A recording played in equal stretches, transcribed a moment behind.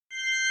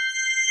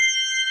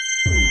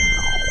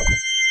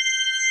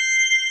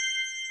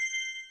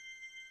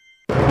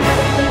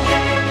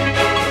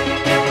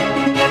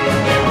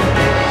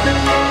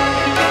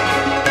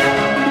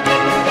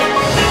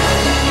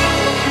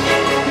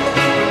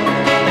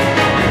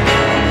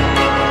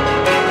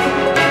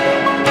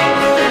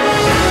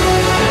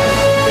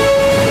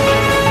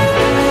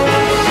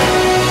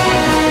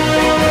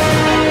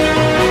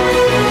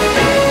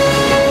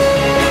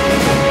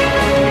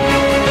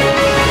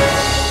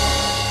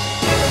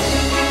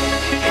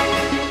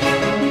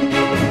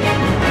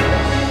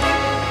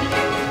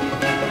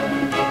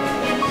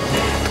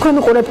თქვენ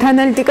უყურებთ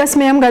ანალიტიკას,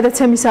 მე ამ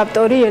გადაცემის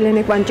ავტორი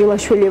ელენე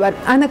კვანჭილაშვილი ვარ.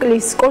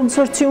 ანაკლიის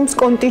კონსორციუმს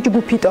კონტი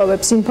ჯგუფი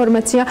ტოვებს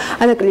ინფორმაცია.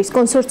 ანაკლიის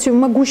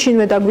კონსორციუმმა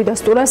გუშინვე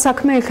დაგვიდასტურა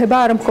საქმე ეხება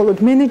არა მხოლოდ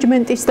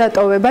მენეჯმენტის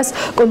დატოვებას,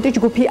 კონტი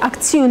ჯგუფი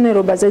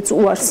აქციონერობაზეც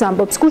უარს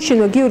ამბობს.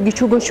 გუშინვე გიორგი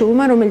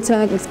ჩუგოშვილმა, რომელიც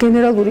ანაკლიის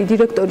გენერალური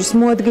დირექტორის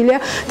მოადგილეა,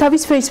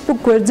 თავის Facebook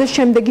გვერდზე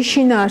შემდეგი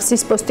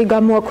შინაარსის პოსტი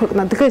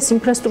გამოაქვეყნა. დღეს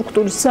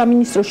ინფრასტრუქტურის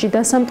სამინისტროში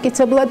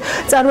დასამტკიცებლად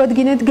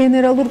წარვადგინეთ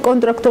გენერალურ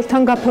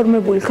კონტრაქტორთან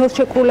გაფორმებული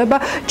ხელშეკრულება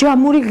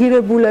ჯამური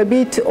ღირებულებით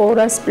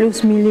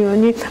 200+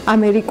 მილიონი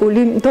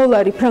ამერიკული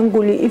დოლარი,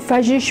 ფრანგული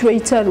IFAG,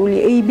 შვეიცარიული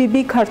ABB,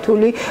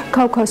 ქართული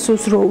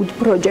Caucasus Road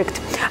Project.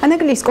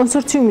 ანაკლიის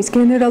კონსორციუმის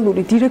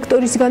გენერალური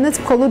დირექტორისგანაც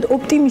მხოლოდ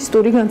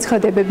ოპტიმისტური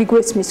განცხადებები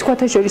გვესმის,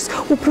 სხვათა შორის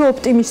უფრო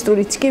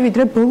ოპტიმისტურიც კი,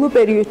 ვიდრე ბოლო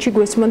პერიოდში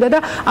გვესმოდა და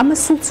ამას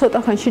სულ ცოტა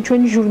ხანში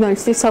ჩვენი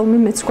ჟურნალისტი სალმე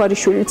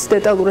მეცხვარიშვილიც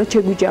დეტალურად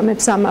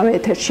შეგვიჯამებს ამავე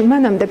ეთერში.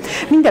 მანამდე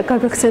მინდა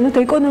გაგახსენოთ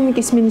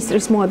ეკონომიკის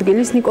მინისტრის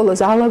მოადგილის ნიკოლოზ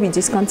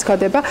ალავიძის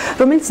განცხადება,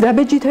 რომელიც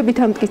დაბეჯითებით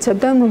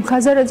ამტკიცებდა, რომ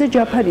ხაზარაძე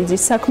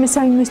ჯაფარიძის საქმე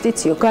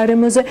საინვესტიციო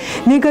გარემოზე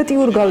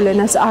ნეგატიურ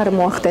გავლენას არ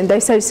მოახდენდა.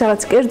 ეს არის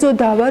რაღაც კერძო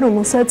დავა,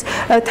 რომელსაც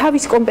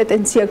თავის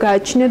კომპეტენცია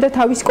გააჩნია და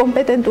თავის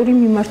კომპეტენტური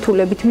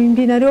მიმართულებით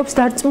მიმდინარეობს.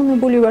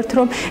 დარწმუნებული ვართ,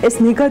 რომ ეს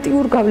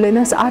ნეგატიურ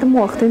გავლენას არ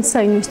მოახდენს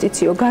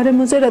საინვესტიციო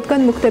გარემოზე, რადგან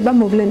მოხდება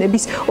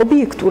მოვლენების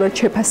ობიექტურად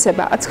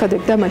შეფასება,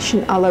 აცხადებდა მაშინ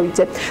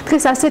ალავიძე.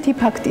 დღეს ასეთი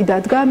ფაქტი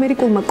დადგა,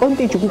 ამერიკულმა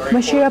კონტი ჯგუფმა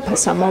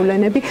შეაფასა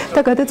მოვლენები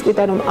და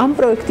გადაწყვიტა, რომ ამ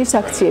პროექტის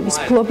აქციების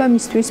ფლობა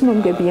მისთვის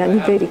მომგებიანი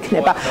ვერ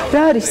იქნება.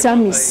 რა არის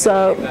ამის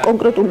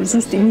კონკრეტული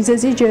ზუსტი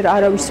მიზეზი, ჯერ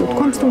არავის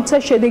უთქვამს, თუმცა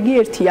შედეგი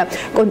ერთია.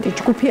 კონტი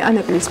ჯგუფი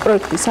ანაკლიის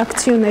პროექტის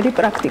აქციონერი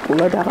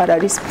პრაქტიკულად აღარ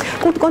არის.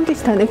 კურტ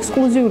კონტისთან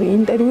ექსკლუზიური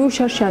ინტერვიუ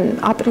შარშან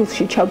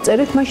აპრილში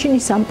ჩავწერეთ, მაშინ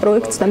ის ამ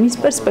პროექტს და მის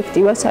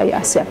პერსპექტივას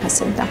ასე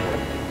აფასებდა.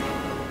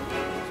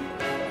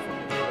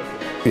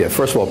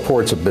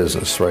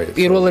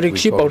 პირველ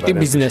რიგში პორტი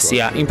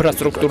ბიზნესია,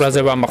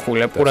 ინფრასტრუქტურაზე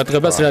ვამახვილებ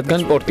ყურადღებას,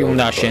 რადგან პორტი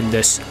უნდა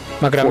აშენდეს.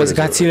 მაგრამ ეს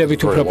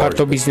გაცილებით უფრო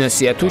ფართო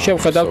ბიზნესია. თუ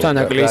შევხედავთ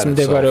ანაკლიის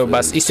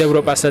მდებარეობას, ის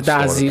ევროპასა და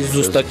აზიის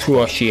ზუსტად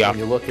შუაშია.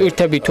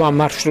 ტვირთები თუ ამ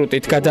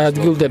მარშრუტით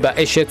გადაადგილდება,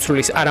 ეს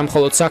შეცვლის არა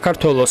მხოლოდ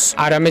საქართველოს,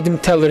 არამედ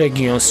მთელ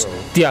რეგიონს.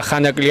 დიახ,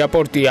 ანაკლია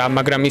პორტია,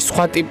 მაგრამ ის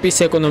სხვა ტიპის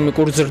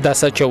ეკონომიკურ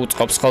ზრდასაც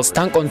შეუწყობს ხელს.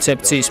 თან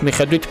კონცეფციის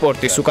მიხედვით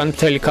პორტის უკან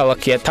მთელი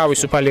ქალაქია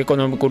თავისუფალი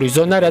ეკონომიკური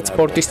ზონა, რაც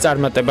პორტის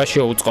წარმატებას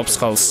შეუწყობს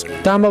ხელს.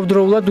 და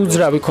ამავდროულად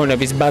უძრავი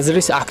ქონების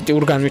ბაზრის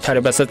აქტიურ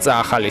განვითარებასაც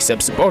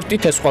წაახალისებს.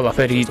 პორტით ეს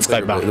ყველაფერი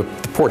იწყება.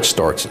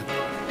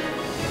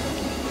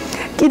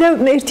 კიდევ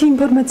ერთი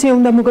ინფორმაცია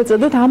უნდა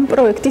მოგაწოდოთ, ამ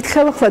პროექტით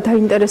ხელახლა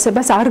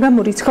დაინტერესებას არ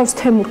გამორიცხავს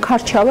თემურ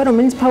ქარჩავა,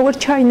 რომელიც Power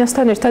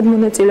China-სთან ერთად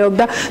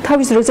მონაწილეობდა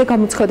თავის დროზე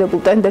გამოცხადებულ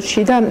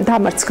ტენდერში და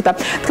დამარცხდა.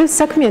 დღეს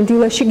საქმიან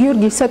დილაში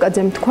გიორგი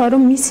ისაკაძემ თქვა,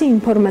 რომ მისი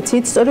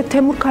ინფორმაციით სწორედ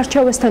თემურ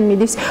ქარჩავასთან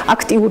მიდის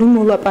აქტიური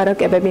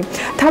მოლაპარაკებები.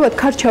 თავად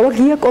ქარჩავა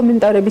ღია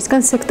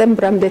კომენტარებისგან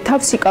სექტემბრამდე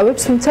თავს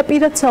იკავებს, თუმცა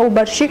პირად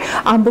საუბარში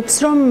ამბობს,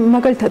 რომ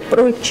მაგალითად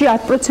პროექტში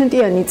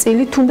 10%-იანი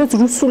წილი თუნდაც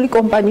რუსული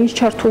კომპანიის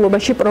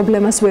ჩართულობაში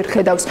პრობლემას ვერ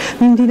ხედავს.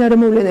 მიმდინარე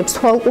მოვლენებს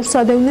თვალყურს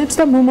ადევნებს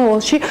და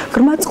მომავალში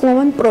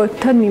ღრმაწყლოვან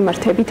პროექტთან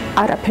მიმართებით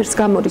არაფერს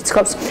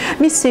გამორიცხავს.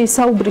 მისი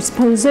საუბრის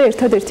ფონზე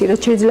ერთადერთი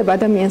რაც შეიძლება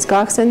ადამიანს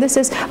გაახსენდეს,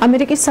 ეს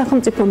ამერიკის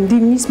სახელმწიფო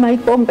მდივნის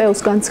მაიკ პომპეოს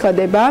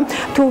განცხადება,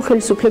 თუ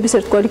ხელისუფლების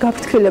ერთგვარი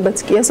გაფრთხილებაც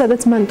კია,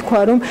 სადაც მან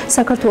თქვა, რომ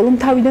საქართველომ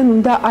თავიდან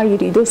უნდა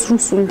აირიდოს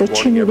რუსული და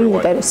ჩინური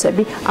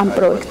ინტერესები ამ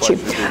პროექტში.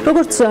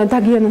 როგორც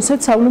დაგიანოსეთ,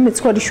 სალმე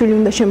მეცხვარიშვილი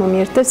უნდა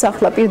შემომიერთდეს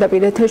ახლა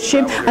პირდაპირ ეთერში.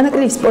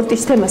 ანაკლიის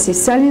სპორტის თემას ის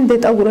ძალიან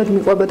დეტალურად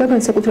მიყვებოდა,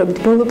 განსაკუთრებით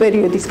ბოლო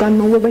პერიოდის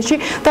განმავლობაში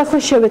და ახლა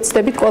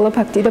შევეცდებით ყველა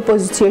ფაქტი და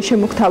პოზიცია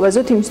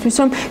შემოგთავაზოთ იმისთვის,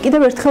 რომ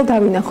კიდევ ერთხელ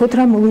დავინახოთ,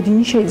 რა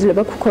მოლოდინი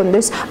შეიძლება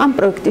გქონდეს ამ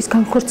პროექტის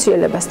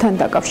განხორციელებასთან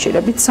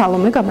დაკავშირებით.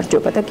 სალომე,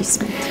 გამარჯობა და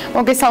გისმენთ.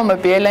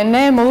 მოგესალმები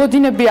ელენე,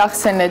 მოლოდინები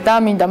ახსენე და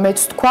მინდა მეც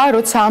თქვა,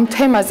 როცა ამ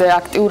თემაზე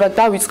აქტიურად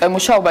დავიწყე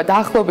მუშაობა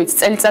დაახლოებით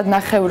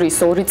წელიწადნახევრის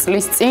 2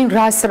 წლის წინ,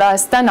 რას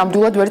და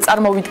ნამდვილად ვერ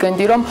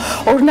წარმოვიდგენდი, რომ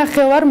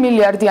 2,5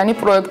 მილიარდიანი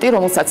პროექტი,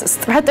 რომელსაც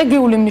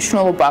სტრატეგიული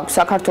მნიშვნელობა აქვს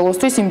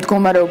საქართველოსთვის, იმ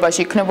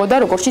მდგომარეობაში იქნებოდა,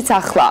 როგორშიც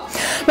ახლა.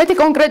 მეტი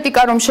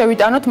კონკრეტიკა რომ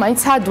შევიტანოთ, მაინც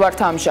სად ვართ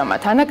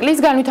ამჟამად. ანაკლიის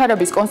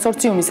განვითარების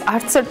კონსორციუმის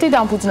არც ერთი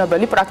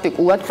დამფუძნებელი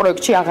პრაქტიკულად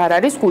პროექტში აღარ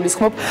არის,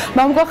 გულისხმობ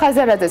მამუკა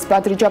ხაზარაძეს,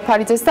 ბადრი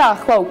ჯაფარიძეს და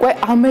ახლა უკვე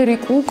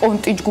ამერიკულ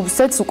კონტი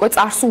ჯგუფსაც უკვე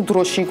წარსულ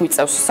დროში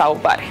გვიწევს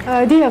საუბარი.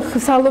 დიახ,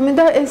 სალომე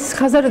და ეს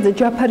ხაზარაძე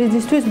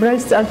ჯაფარიძისთვის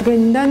ბრალის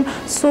წარდგენიდან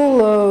სულ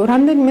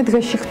რამდენიმე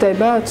დღეში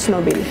ხდება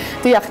ცნობილი.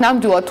 დიახ,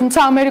 ნამდვილად, თუმცა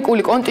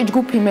ამერიკული კონტი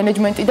ჯგუფი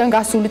მენეჯმენტიდან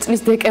გასული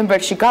წლის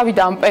დეკემბერში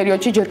გავიდა ამ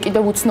პერიოდში ჯერ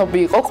კიდევ უცნობი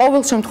იყო.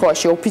 ყოველ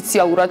შემთხვევაში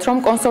ოფიციალურად რომ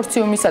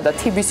კონსორციუმისა და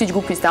TBC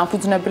ჯგუფის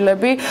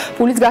დამფუძნებლები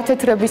ფულის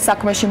გათეთრების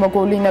საქმეში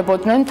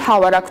მოგვევლინებოდნენ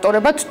მთავარ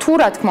აქტორებად, თუ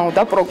რა თქმა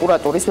უნდა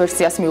პროკურატურის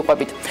ვერსიას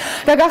მიუყვებით.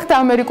 რა გახდა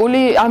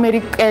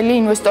ამერიკელი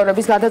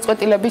ინვესტორების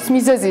გადაწყვეტილების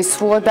მიზეზი,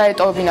 სრულად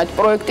დაეტოვებინათ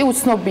პროექტი,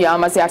 უცნობია,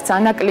 ამაზე არც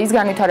ანაკლიის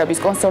განვითარების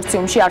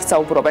კონსორციუმში არ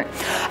საუბრობენ.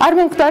 არ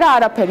მომხდარა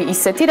არაფერი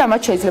ისეთი,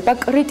 რამაც შეიძლება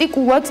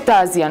კრიტიკულად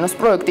დააზიანოს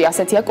პროექტი,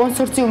 ასეთია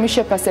კონსორციუმის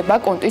შეფასება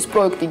კონტის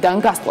პროექტიდან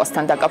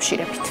გასვლასთან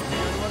დაკავშირებით.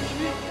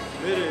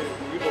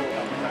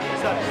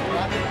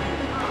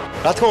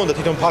 რა თქმა უნდა,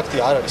 თვითონ ფაქტი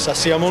არ არის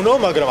სასიამოვნო,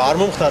 მაგრამ არ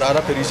მომხდარა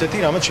არაფერი ისეთი,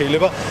 რამაც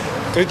შეიძლება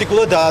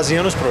კრიტიკულად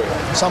დააზიანოს პროექტი.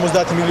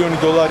 70 მილიონი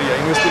დოლარია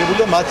ინვესტირებული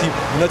და მათი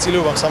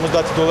მონაწილეობა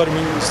 $70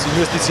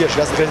 ინვესტიციაში,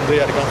 რაც დღემდე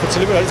არის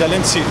განხორციელებული, არის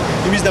ძალიან მცირე.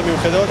 იმის და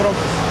მიუხედავად, რომ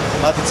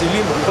მათი წილი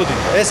მოხდა.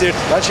 ეს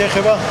ერთი, რაც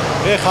შეეხება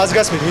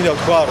ხაზგასმით, მინდა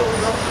ვთქვა, რომ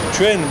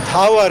ჩვენ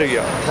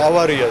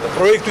თავარია და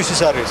პროექტთვის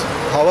ის არის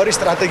თავარი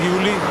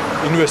სტრატეგიული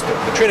ინვესტორი.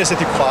 ჩვენ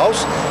ესეთი გვყავს,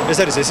 ეს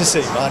არის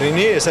SSA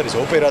მარინი, ეს არის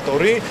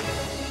ოპერატორი.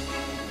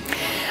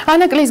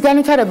 ანაკლიის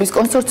განვითარების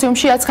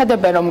კონსორციუმში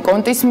აცხადებენ, რომ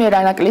კონტის მიერ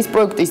ანაკლიის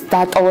პროექტის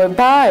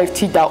დატოვება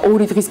 1 და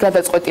 2 დღის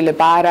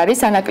გადაწყვეტილება არ არის.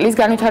 ანაკლიის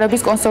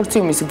განვითარების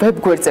კონსორციუმის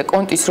ვებგვერდზე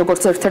კონტის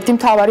როგორც ერთ-ერთი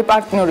მთავარი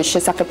პარტნიორის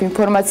შესახებ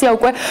ინფორმაცია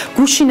უკვე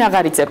გუშინ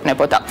აღარ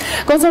იძებნებოდა.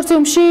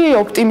 კონსორციუმში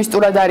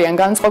ოპტიმისტურად არიან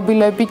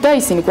განწყობილები და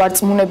ისინი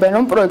გვარწმუნებენ,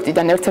 რომ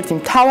პროექტიდან ერთ-ერთი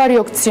მთავარი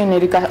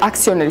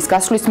აქციონერის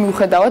გასვლის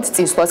მიუხედავად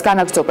წინსვლას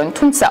განაგრძობენ.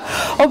 თუმცა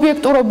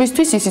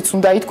ობიექტურობისთვის ისიც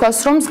უნდა ითქვას,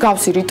 რომ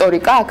მსგავსი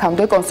რიტორიკა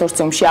აქამდე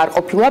კონსორციუმში არ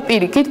ყოფილა.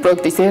 პირიქით,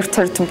 პროექტის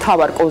ერთ-ერთ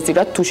მთავარ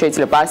კოზირად, თუ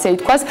შეიძლება ასე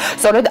ითქვას,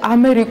 სწორედ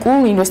ამერიკულ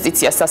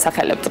ინვესტიციას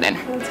ასახელებდნენ.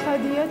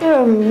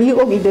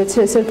 იყო კიდეც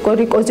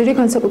ერთ-ერთი კოზირი,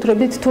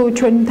 განსაკუთრებით თუ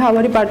ჩვენი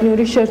მთავარი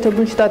პარტნიორი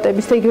შეერთებული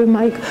შტატების და იგივე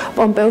მაიკ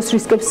პომპეოს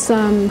რისკებს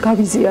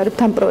გავიზიარებთ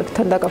ამ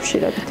პროექტთან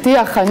დაკავშირებით.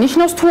 დიახ,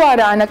 ნიშნავს თუ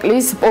არა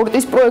ანაკლიის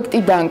პორტის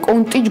პროექტიდან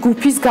კონტი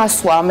ჯგუფის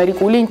გასვლა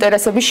ამერიკული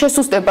ინტერესების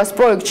შესუსტებას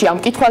პროექტში ამ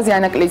კითხვაზე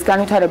ანაკლიის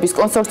განვითარების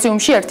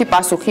კონსორციუმში ერთი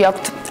პასუხი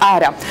აქვთ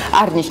არა.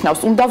 არ ნიშნავს.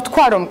 უნდა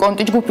ვთქვა, რომ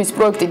კონტი ჯგუფის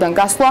პროექტიდან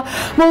გასვლა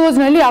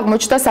მოლოდინელი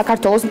აღმოჩნდა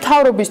საქართველოს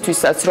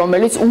მთავრობისთვისაც,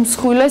 რომელიც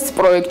უმსხვილეს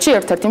პროექტში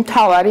ერთ-ერთი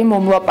მთავარი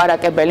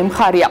მომლაპარაკებელი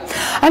მხარია.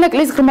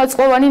 ანაკლიის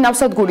ღრმაწყლოვანი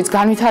ნავსადგურის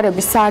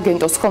განვითარების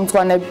სააგენტოს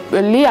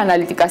ხელმძღვანელი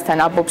ანალიტიკასთან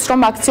ამბობს, რომ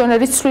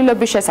აქციონერის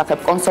ცვლილების შესახებ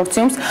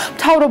კონსორციუმს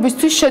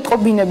მთავრობისთვის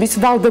შეტყობინების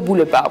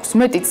ვალდებულება აქვს.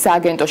 მეტიც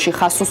სააგენტოში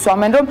ხაზს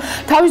უსვამენ, რომ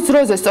თავის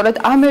დროზე სწორედ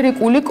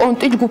ამერიკული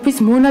კონტი ჯგუფის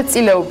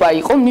მონაწილეობა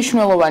იყო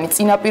მნიშვნელოვანი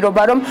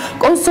წინაპირობა, რომ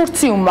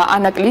კონსორციუმმა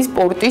ანაკლიის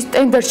პორტის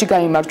ტენდერში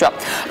გაიმარჯვა.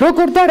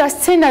 როგორ და რა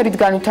სცენარით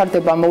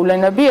განვითარდება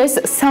მოვლენები, ეს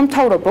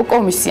სამთავრობო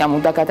კომისიამ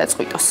უნდა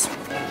გადაწყვიტოს.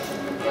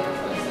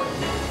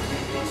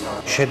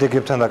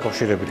 შედეგებთან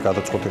დაკავშირებით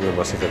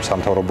გადაწყვეტილებას იღებს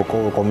სამთავრობო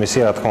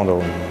კომისია, რა თქმა უნდა,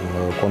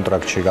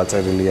 კონტრაქტში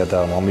გაწერილია და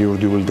ამ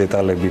იურიდიული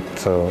დეტალებით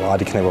არ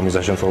იქნება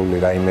მიზანშემწევლელი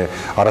რაიმე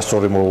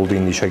არასწორი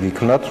მოლოდინი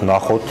შეგიქმნათ,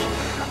 ნახოთ,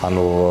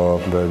 ანუ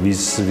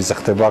ვის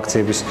ხდება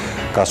აქციების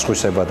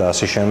გასხვისება და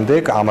ასე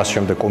შემდეგ. ამას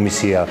შემდეგ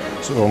კომისია,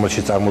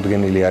 რომელშიც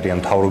წარმოდგენილი არიან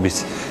მთავრობის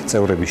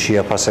წევრები,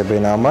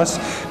 შეაფასებენ ამას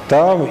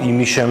და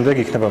იმის შემდეგ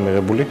იქნება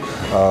მიღებული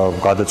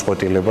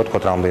გადაწყვეტილება,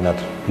 თქვათ, რამდენად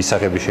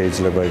ისაღები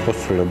შეიძლება იყოს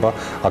ცვლილება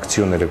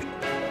აქციონერებში.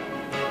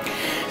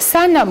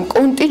 სანამ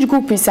კონტი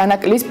ჯგუფის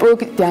ანაკლიის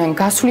პროექტიდან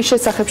გასვლის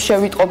შესახებ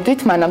შევიტყობდით,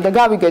 მანამდე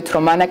გავიგეთ,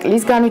 რომ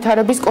ანაკლიის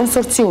განვითარების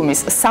კონსორციუმის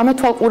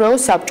სამეთვალყურეო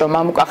საბჭო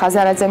მამუკა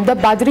ხაზარაძემ და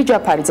ბადრი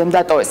ჯაფარიძემ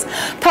დატოვეს.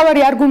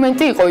 მთავარი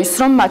არგუმენტი იყო ის,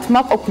 რომ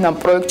მათმა ყოფნამ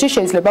პროექტში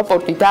შეიძლება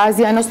პორტი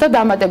დააზიანოს და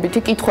დამატებითი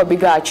კითხვები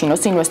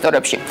გააჩინოს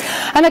ინვესტორებში.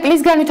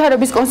 ანაკლიის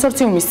განვითარების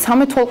კონსორციუმის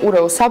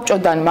სამეთვალყურეო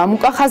საბჭოდან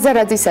მამუკა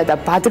ხაზარაძისა და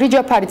ბადრი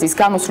ჯაფარიძის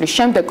გამოსვლის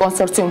შემდეგ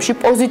კონსორციუმში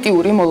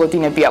პოზიტიური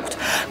მოლოდინები აქვთ.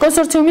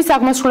 კონსორციუმის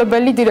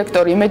აღმასრულებელი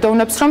დირექტორი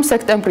იმედოვნებს, რომ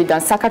სექტემბრიდან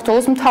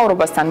საქართველოს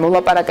მთავრობასთან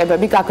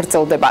მოლაპარაკებები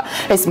გაგრძელდება.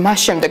 ეს მას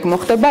შემდეგ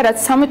მოხდება, რაც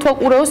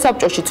სამეთვალყურეო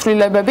საბჭოში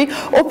ცვლილებები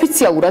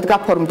ოფიციალურად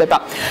გაფორმდება.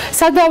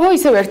 სადავო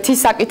ისევ ერთი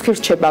საკითხი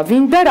რჩება,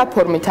 ვინ და რა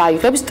ფორმით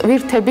აიღებს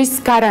ტვირთების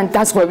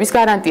დაზღვევის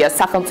გარანტიას.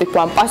 სახელმწიფო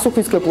ამ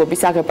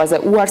პასუხისგებლობის აღებაზე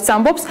უარს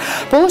ამბობს.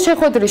 ბოლო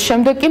შეხვედრის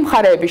შემდეგ კი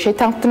მხარეები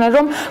შეთანხმდნენ,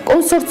 რომ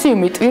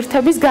კონსორციუმი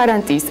ტვირთების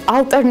გარანტიის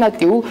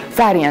ალტერნატიულ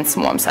ვარიანტს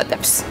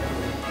მოამზადებს.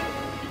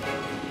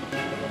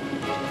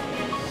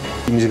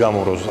 იმის გამო,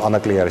 რომ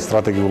ანაკლია არის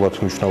სტრატეგიულად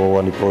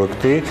მნიშვნელოვანი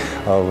პროექტი,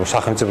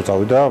 სახელმწიფო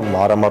წავიდა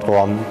არა მარტო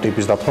ამ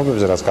ტიპის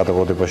დათმობებზე, რაც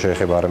გადაღოდება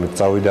შეეხება, არამედ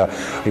წავიდა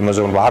იმაზე,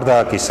 რომ არ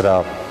დააკისრა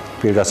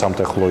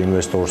პირგასამტეხლო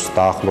ინვესტორს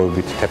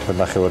დაახლოებით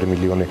 11,5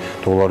 მილიონი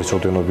დოლარის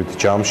ოდენობით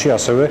ჯამში,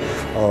 ასევე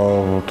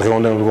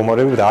დღევანდელი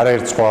მდგომარეობით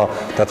არაერთ სხვა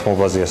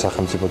დათმობაზეა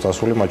სახელმწიფო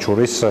წასული, მათ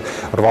შორის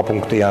 8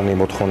 პუნქტიანი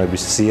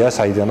მოთხოვნების სია,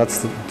 საიდანაც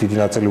დიდი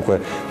ნაწილი უკვე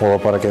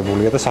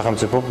მოლაპარაკებულია და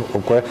სახელმწიფო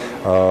უკვე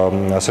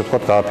ასე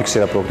ვთქვათ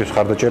გააფიქსირა პროექტის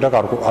მხარდაჭერა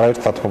არაერთ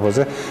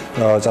დათმობაზე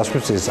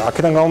წასვლის წინს.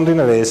 აქედან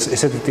გამომდინარე,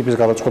 ესეთი ტიპის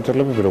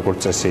გადაწყვეტილებები, როგორც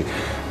წესი,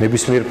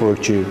 ნებისმიერ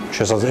პროექტში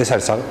შესაძლოა, ეს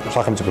არის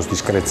სახელმწიფოს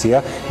დისკრეცია,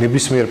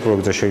 ნებისმიერ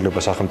პროექტზე შეიძლება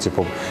სახელმწიფო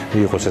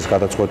მიიღოს ეს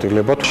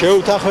გადაწყვეტილება.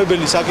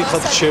 შეუთანხმებელი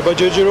საკითხად რჩება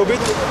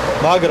ჯერჯერობით,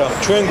 მაგრამ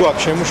ჩვენ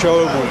გვაქვს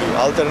შემუშავებული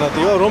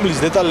ალტერნატივა, რომლის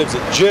დეტალებზე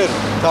ჯერ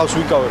თავს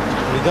ვიკავებთ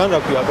მიდან, რა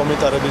ქვია,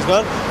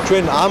 კომენტარებისგან.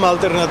 ჩვენ ამ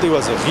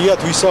ალტერნატივაზე ღიად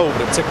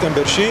ვისაუბრებთ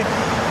სექტემბერში.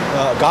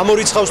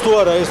 გამორიცხავს თუ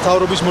არა ეს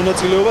მთავრობის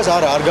მონაწილეობას?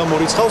 არა, არ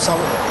გამორიცხავს.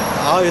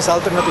 ეს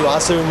ალტერნატივა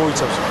ასევე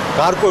მოიცავს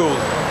გარკვეულ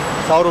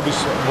მთავრობის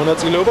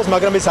მონაწილეობას,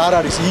 მაგრამ ეს არ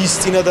არის ის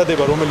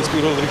წინადადება, რომელიც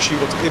პირველ რიგში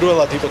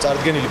პირველად იყო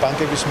წარდგენილი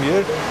ბანკების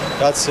მიერ,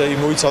 რაც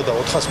მოიცავდა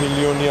 400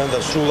 მილიონიან და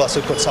სრულ ასე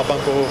ვთქვათ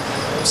საბანკო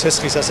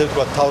სესხის ასე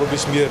ვთქვათ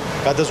მთავრობის მიერ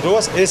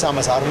გადაზღვევას. ეს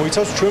ამას არ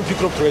მოიცავს. ჩვენ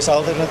ვფიქრობთ, რომ ეს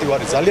ალტერნატივა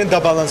არის ძალიან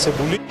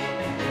დაბალანსებული.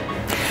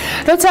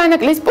 როცა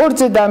ანაკლის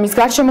სპორტზე და მის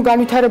გარშემო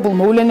განვითარებულ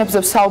მოვლენებზე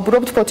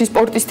ვსაუბრობთ, ფოთის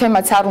სპორტის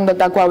თემაც არ უნდა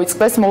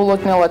დაგვავიწყდეს.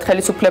 მოულოდნელად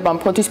ხელისუფლებამ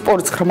ფოთის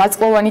სპორტს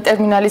ღრმაწლოვანი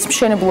ტერმინალის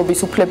მშენებლობის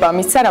უფლება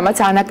მისცა, რამაც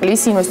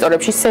ანაკლის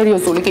ინვესტორებში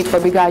სერიოზული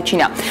კითხვები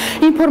გააჩინა.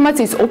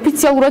 ინფორმაციის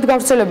ოფიციალურად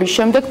გავრცელების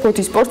შემდეგ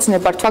ფოთის სპორტს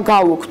ნებართვა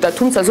გაუქმდა,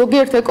 თუმცა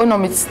ზოგიერთ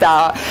ეკონომისტს და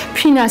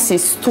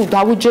ფინანსისტს თუ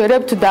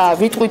დავუჯერებთ და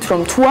ვიტყვით,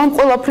 რომ თუ ამ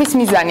ყველაფრის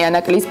მიზანი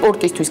ანაკლის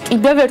სპორტისთვის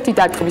კიდევ ერთი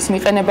დარტყმის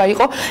მიყენება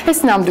იყო, ეს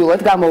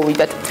ნამდვილად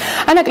გამოვიდათ.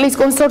 ანაკლის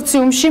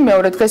კონსორციუმში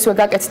მეორე დღესვე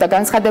გაკეთდა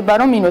განცხადება,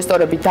 რომ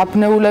ინვესტორები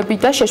დაბნეულები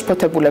და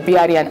შეშფოთებულები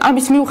არიან.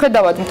 ამის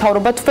მიუხედავად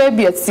მთავრობა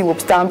თვეებიათ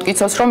ცდილობს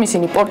დაამტკიცოს, რომ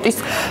ისინი პორტის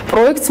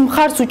პროექტს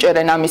მხარს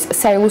უჭერენ ამის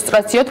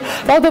საილუსტრაციოდ,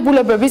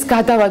 ვალდებულებების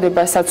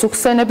გადავადებასაც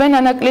უხსენებენ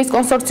ანაკლის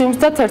კონსორციუმს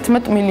და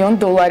 11 მილიონ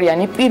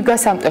დოლარიანი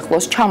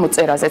პირგასამტეხლოს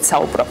ჩამოწერაზეც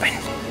საუბრობენ.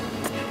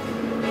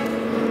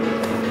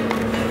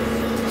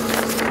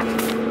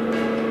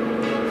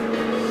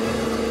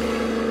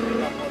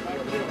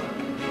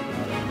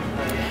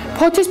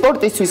 ფოთის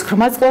სპორტისთვის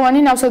ღრმაწლოვანი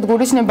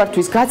ნავსადგურის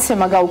ნებართვის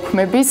გაცემა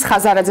გაუქმების,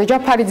 ხაზარაძე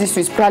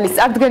ჯაფარიძისთვის ბრალის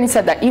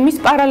წარდგენისა და იმის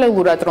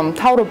პარალელურად, რომ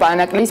მთავრობა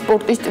ანაკლის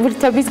სპორტის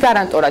ტვირთების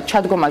გარანტორად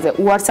ჩადგომაზე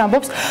უარს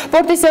ამბობს,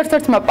 სპორტის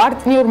ერთ-ერთმა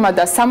პარტნიორმა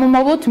და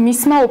სამომავლოდ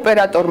მისმა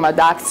ოპერატორმა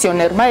და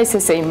აქციონერმა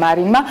SSA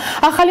მარინმა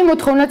ახალი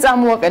მოთხოვნა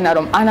წამოაყენა,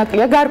 რომ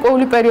ანაკლია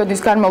გარკვეული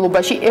პერიოდის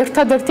განმავლობაში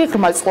ერთადერთი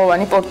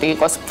ღრმაწლოვანი პორტი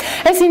იყოს.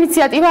 ეს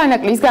ინიციატივა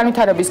ანაკლის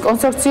განვითარების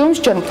კონსორციუმს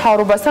ჯერ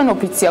მთავრობასთან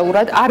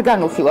ოფიციალურად არ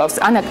განუხილავს.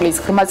 ანაკლის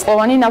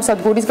ღრმაწლოვანი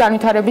ნავსადგურის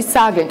განვითარების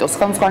სააგენტოს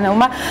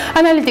ხელმძღვანელმა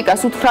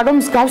ანალიტიკას უთხრა, რომ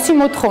მსგავსი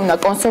მოთხოვნა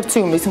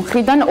კონსორციუმის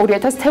მხრიდან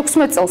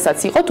 2016 წელსაც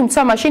იყო, თუმცა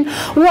მაშინ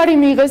უარი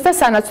მიიღეს და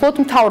სანაცვლოდ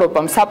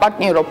მთავრობამ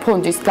საპარტნიორო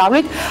ფონდის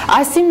გავლით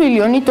 100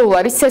 მილიონი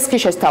დოლარის ცესხი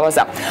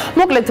შესთავაზა.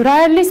 მოკლედ,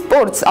 რაელის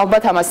სპორტს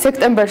ალბათ ამას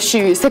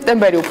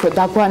სექტემბერი უფრო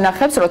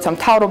დაგვანახებს, როცა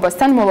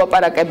მთავრობასთან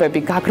მოლაპარაკებები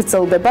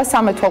გაგრძელდება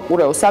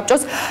სამეთვალყურეო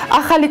საბჭოს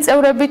ახალი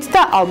წევრებით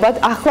და ალბათ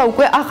ახლა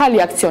უკვე ახალი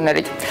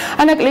აქციონერით.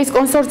 ანაკლის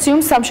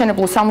კონსორციუმს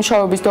სამშენებლო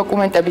სამუშაოების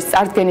დოკუმენტების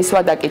წარდგენის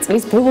ვადაკი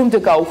წლის ბოლომდე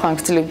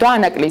გაუხანგრძლივდა.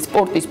 ანაკლის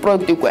სპორტის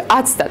პროექტი უკვე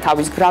აცდა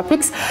თავის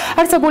გრაფიკს.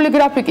 არსებული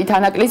გრაფიკით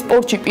ანაკლის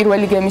სპორტში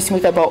პირველი გემის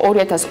მიღება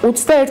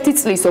 2021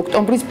 წლის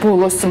ოქტომბრის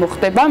ბოლოს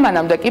მოხდება,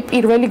 მანამდე კი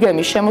პირველი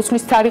გემის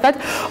შემოსვლის თარიღად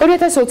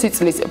 2020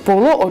 წლის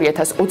ბოლო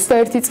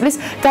 2021 წლის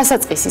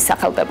დასაწყისი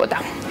სახელდებოდა.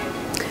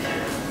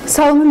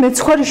 სალომე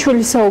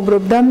მეცხვარიშვილი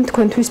საუბრობდა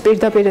თქვენთვის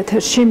პირდაპირ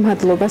ეთერში.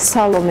 მადლობა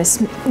სალომეს.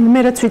 მე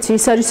რაც ვიცი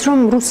ის არის, რომ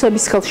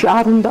რუსების ხელში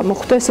არ უნდა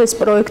მოხდეს ეს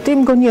პროექტი.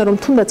 მგონია, რომ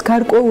თუნდაც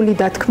გარკვეული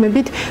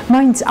დათქმებით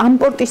მაინც ამ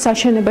პორტის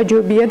აშენება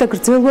ჯობია და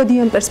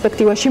გრძელვადიან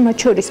პერსპექტივაში, მათ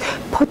შორის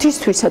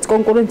ფოთისთვისაც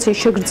კონკურენციის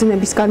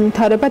შეგრძნების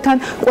განვითარება, თან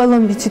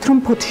ყველამ ვიცით, რომ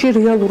ფოთში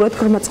რეალურად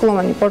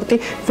ღრმაწლოვანი პორტი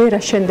ვერ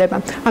აშენდება.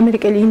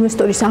 ამერიკელი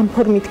ინვესტორის ამ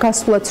ფორმით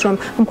გასვლაც, რომ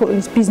ამ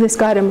ქვეყნის ბიზნეს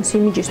გარემოს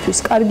იმიჯისთვის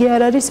კარგი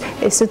არ არის,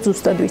 ესეც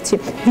ზუსტად ვიცი.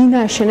 ვინ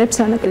აშენებს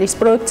ანაკლის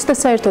პროექტს და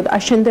საერთოდ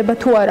აშენდება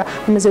თუ არა,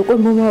 ამაზე უკვე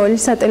მომავალი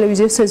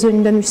სატელევიზიო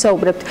სეზონიდან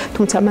ვისაუბრებთ,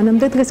 თუმცა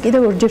მანამდე დღეს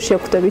კიდევ ორჯერ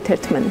შევხვდებით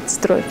ერთმანეთს.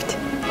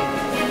 დროებით.